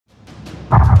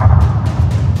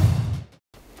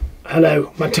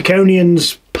Hello,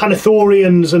 Manticonians,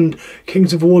 Panathorians and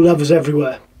Kings of War lovers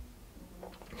everywhere.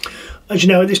 As you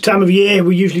know, at this time of year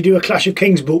we usually do a Clash of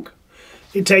Kings book.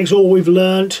 It takes all we've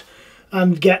learnt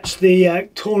and gets the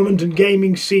tournament and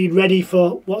gaming seed ready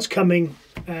for what's coming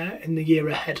in the year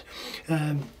ahead.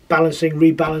 Balancing,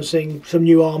 rebalancing, some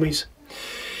new armies.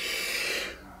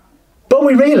 But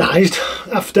we realised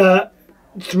after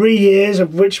 3 years,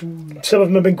 of which some of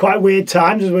them have been quite weird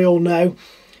times, as we all know,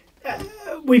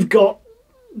 we've got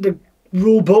the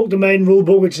rule book, the main rule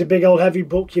book, which is a big old heavy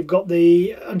book. You've got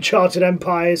the Uncharted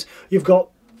Empires. You've got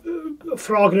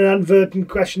Fragen and Antwerpen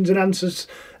questions and answers,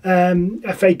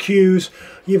 FAQs.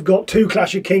 You've got 2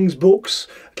 Clash of Kings books,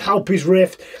 Halpi's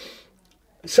Rift.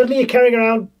 Suddenly you're carrying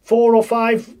around 4 or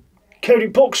 5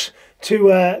 coding books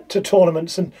to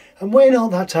tournaments, and we're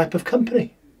not that type of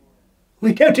company.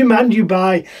 We don't demand you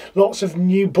buy lots of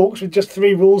new books with just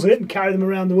 3 rules in it and carry them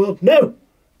around the world. No,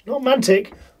 not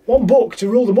Mantic. 1 book to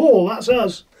rule them all, that's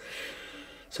us.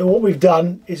 So what we've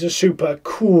done is a super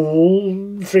cool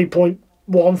 3.1,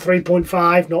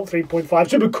 3.5, not 3.5,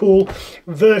 super cool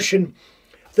version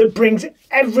that brings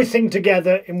everything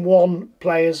together in one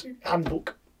player's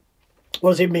handbook. What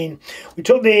does it mean? We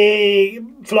took the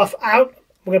fluff out.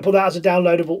 We're going to put that as a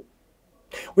downloadable.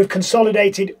 We've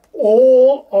consolidated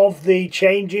all of the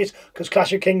changes because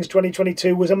Clash of Kings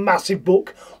 2022 was a massive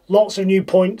book. Lots of new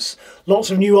points,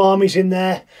 lots of new armies in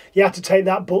there. You had to take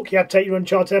that book. You had to take your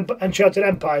Uncharted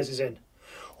Empires is in.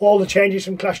 All the changes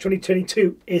from Clash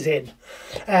 2022 is in.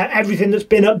 Everything that's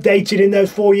been updated in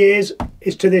those 4 years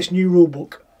is to this new rule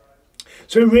book.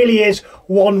 So it really is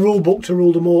one rule book to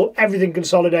rule them all. Everything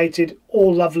consolidated,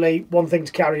 all lovely, one thing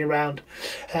to carry around.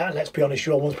 Let's be honest,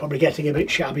 your one's probably getting a bit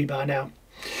shabby by now.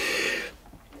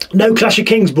 No Clash of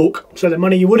Kings book, so the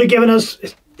money you would have given us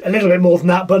is a little bit more than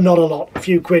that, but not a lot. A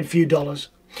few quid, few dollars.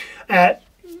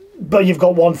 But you've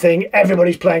got one thing,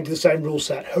 everybody's playing to the same rule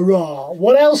set. Hurrah!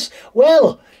 What else?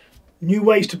 Well, new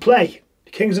ways to play.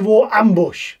 Kings of War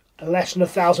Ambush, less than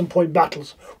 1,000-point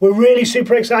battles. We're really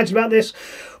super excited about this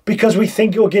because we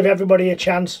think it will give everybody a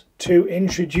chance to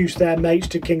introduce their mates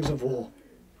to Kings of War.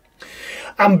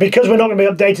 And because we're not going to be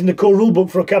updating the core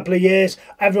rulebook for a couple of years,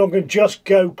 everyone can just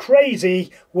go crazy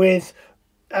with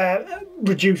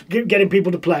getting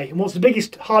people to play. And what's the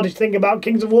biggest, hardest thing about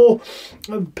Kings of War?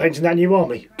 Painting that new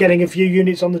army, getting a few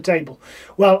units on the table.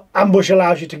 Well, Ambush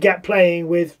allows you to get playing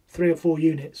with 3 or 4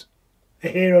 units. A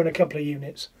hero and a couple of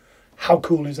units. How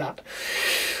cool is that?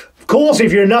 Of course,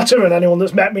 if you're a nutter, and anyone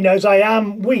that's met me knows I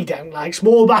am, we don't like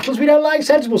small battles, we don't like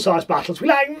sensible sized battles, we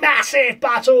like massive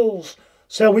battles.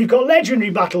 So we've got legendary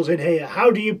battles in here.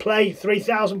 How do you play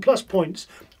 3,000 plus points?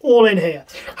 All in here.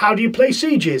 How do you play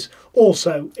sieges?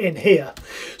 Also in here.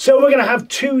 So we're going to have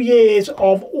 2 years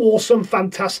of awesome,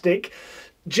 fantastic,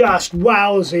 just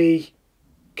wowsy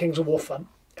Kings of War fun.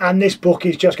 And this book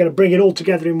is just going to bring it all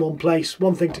together in one place.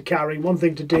 One thing to carry, one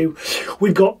thing to do.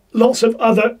 We've got lots of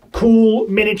other cool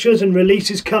miniatures and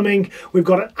releases coming. We've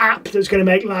got an app that's going to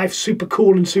make life super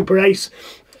cool and super ace.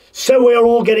 So we are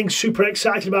all getting super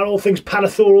excited about all things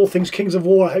Panathor, all things Kings of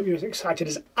War. I hope you're as excited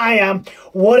as I am.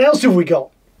 What else have we got?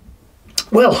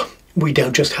 Well, we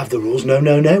don't just have the rules. No,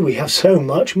 no, no. We have so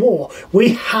much more.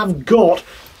 We have got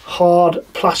hard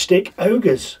plastic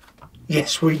ogres.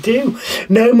 Yes, we do.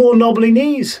 No more knobbly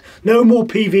knees. No more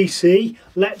PVC.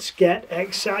 Let's get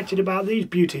excited about these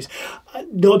beauties.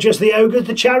 Not just the ogres,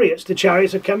 the chariots. The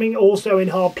chariots are coming also in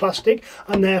hard plastic,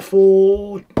 and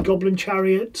therefore goblin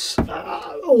chariots,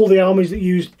 all the armies that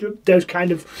use those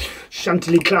kind of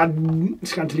scantily clad,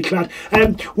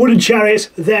 wooden chariots,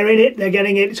 they're in it, they're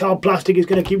getting it. It's hard plastic, it's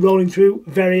going to keep rolling through.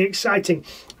 Very exciting.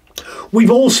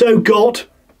 We've also got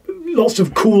lots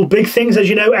of cool big things. As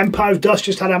you know, Empire of Dust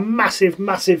just had a massive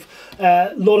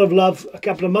lot of love a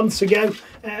couple of months ago,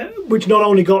 which not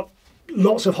only got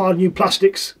lots of hard new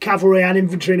plastics, cavalry and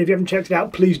infantry, and if you haven't checked it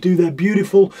out, please do, they're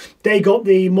beautiful. They got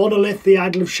the monolith, the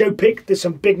Idol of Showpick. There's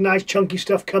some big nice chunky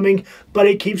stuff coming, but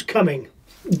it keeps coming.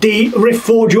 The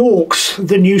Riftforge Orcs,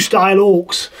 the new style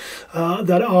orcs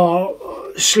that are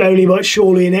slowly but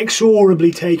surely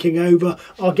inexorably taking over,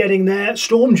 are getting their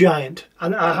Storm Giant.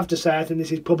 And I have to say, I think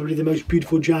this is probably the most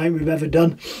beautiful giant we've ever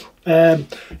done.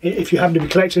 If you happen to be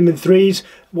collecting them in 3s,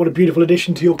 what a beautiful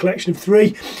addition to your collection of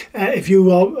 3. If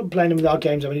you are playing them with our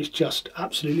games, I mean, it's just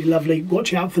absolutely lovely.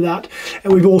 Watch out for that.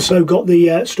 And we've also got the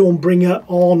Stormbringer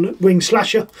on Wing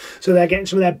Slasher, so they're getting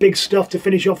some of their big stuff to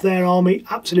finish off their army.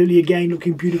 Absolutely, again,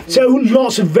 looking beautiful. So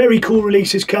lots of very cool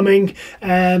releases coming.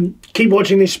 Keep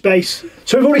watching this space.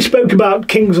 So we've already spoke about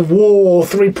Kings of War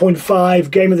 3.5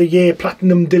 Game of the Year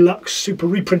Platinum Deluxe Super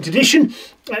Reprint Edition.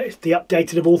 It's the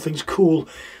updated of all things cool.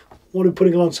 what are we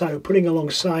putting alongside? We're putting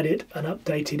alongside it an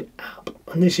updated app,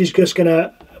 and this is just going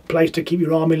to place to keep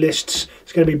your army lists.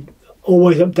 It's going to be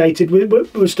always updated.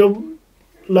 We're still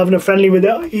loving and friendly with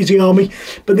the Easy Army,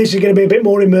 but this is going to be a bit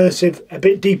more immersive, a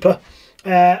bit deeper,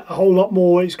 a whole lot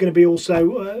more. It's going to be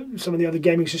also some of the other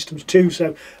gaming systems too,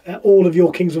 so all of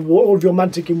your Kings of War, all of your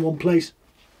Mantic in one place.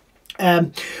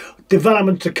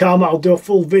 Development to come. I'll do a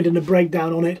full vid and a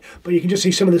breakdown on it, but you can just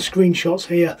see some of the screenshots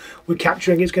here. We're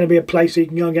capturing. It's going to be a place that you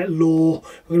can go and get lore.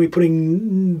 We're going to be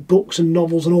putting books and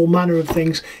novels and all manner of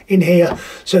things in here,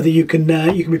 so that you can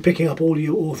be picking up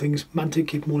all things Mantic,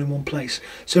 keep them all in one place.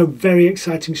 So very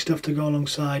exciting stuff to go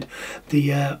alongside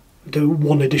the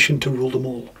one edition to rule them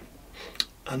all,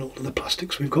 and all of the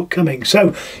plastics we've got coming.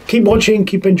 So keep watching,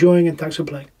 keep enjoying, and thanks for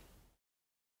playing.